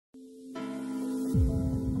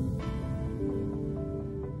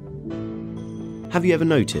Have you ever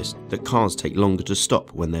noticed that cars take longer to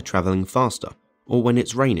stop when they're travelling faster, or when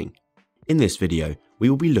it's raining? In this video, we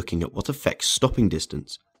will be looking at what affects stopping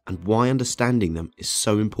distance and why understanding them is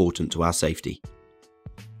so important to our safety.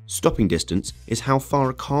 Stopping distance is how far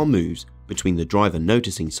a car moves between the driver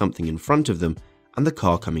noticing something in front of them and the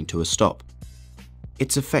car coming to a stop.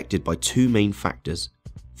 It's affected by two main factors: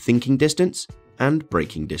 thinking distance and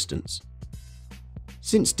braking distance.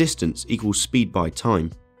 Since distance equals speed by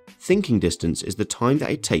time, thinking distance is the time that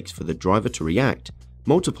it takes for the driver to react,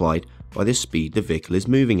 multiplied by the speed the vehicle is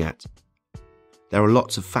moving at. There are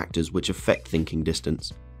lots of factors which affect thinking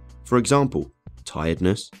distance. For example,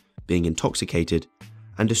 tiredness, being intoxicated,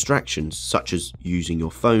 and distractions such as using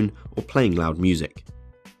your phone or playing loud music.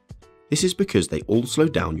 This is because they all slow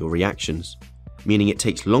down your reactions, meaning it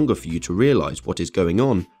takes longer for you to realise what is going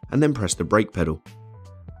on and then press the brake pedal.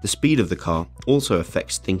 The speed of the car also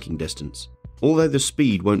affects thinking distance. Although the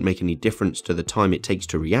speed won't make any difference to the time it takes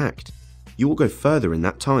to react, you will go further in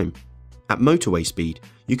that time. At motorway speed,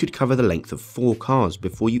 you could cover the length of 4 cars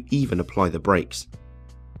before you even apply the brakes.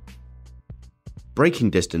 Braking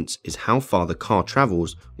distance is how far the car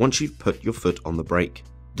travels once you've put your foot on the brake.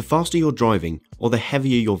 The faster you're driving, or the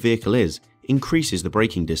heavier your vehicle is, increases the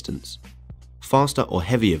braking distance. Faster or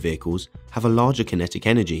heavier vehicles have a larger kinetic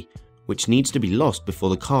energy, which needs to be lost before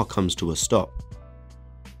the car comes to a stop.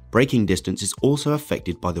 Braking distance is also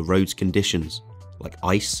affected by the road's conditions, like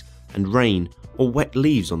ice and rain or wet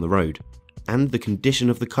leaves on the road, and the condition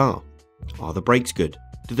of the car. Are the brakes good?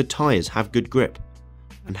 Do the tyres have good grip?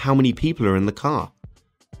 And how many people are in the car?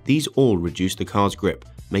 These all reduce the car's grip,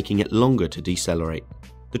 making it longer to decelerate.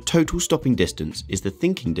 The total stopping distance is the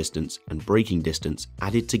thinking distance and braking distance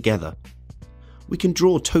added together. We can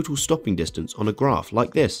draw total stopping distance on a graph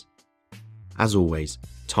like this. As always,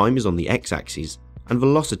 time is on the x-axis and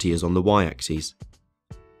velocity is on the y-axis.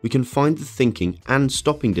 We can find the thinking and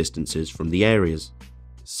stopping distances from the areas.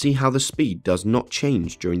 See how the speed does not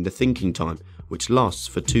change during the thinking time, which lasts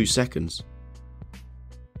for 2 seconds.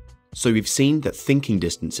 So we've seen that thinking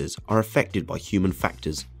distances are affected by human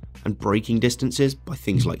factors and braking distances by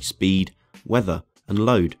things like speed, weather and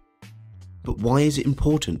load. But why is it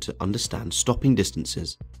important to understand stopping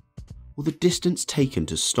distances? Well, the distance taken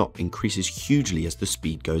to stop increases hugely as the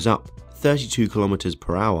speed goes up. 32 km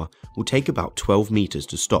per hour will take about 12 meters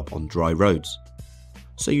to stop on dry roads.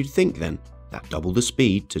 So you'd think then that double the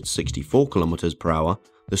speed to 64 km per hour,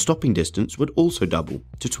 the stopping distance would also double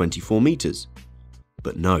to 24 meters.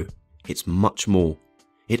 But no, it's much more.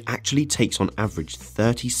 It actually takes on average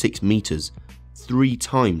 36 meters, 3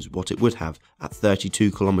 times what it would have at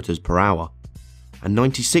 32 km per hour. And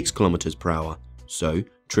 96 km per hour, so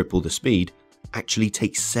triple the speed, actually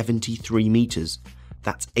takes 73 meters.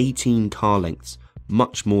 That's 18 car lengths,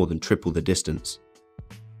 much more than triple the distance.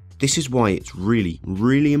 This is why it's really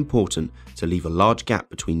important to leave a large gap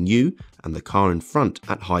between you and the car in front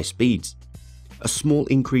at high speeds. A small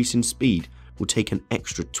increase in speed will take an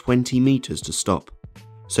extra 20 meters to stop.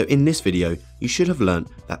 So in this video, you should have learnt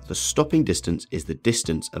that the stopping distance is the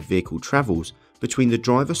distance a vehicle travels between the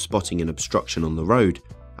driver spotting an obstruction on the road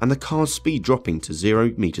and the car's speed dropping to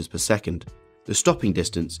 0 meters per second. The stopping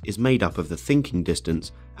distance is made up of the thinking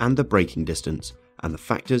distance and the braking distance and the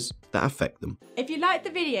factors that affect them. If you liked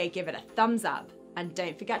the video, give it a thumbs up and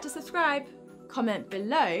don't forget to subscribe. Comment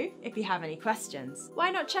below if you have any questions.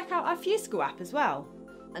 Why not check out our Fuse School app as well?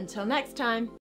 Until next time.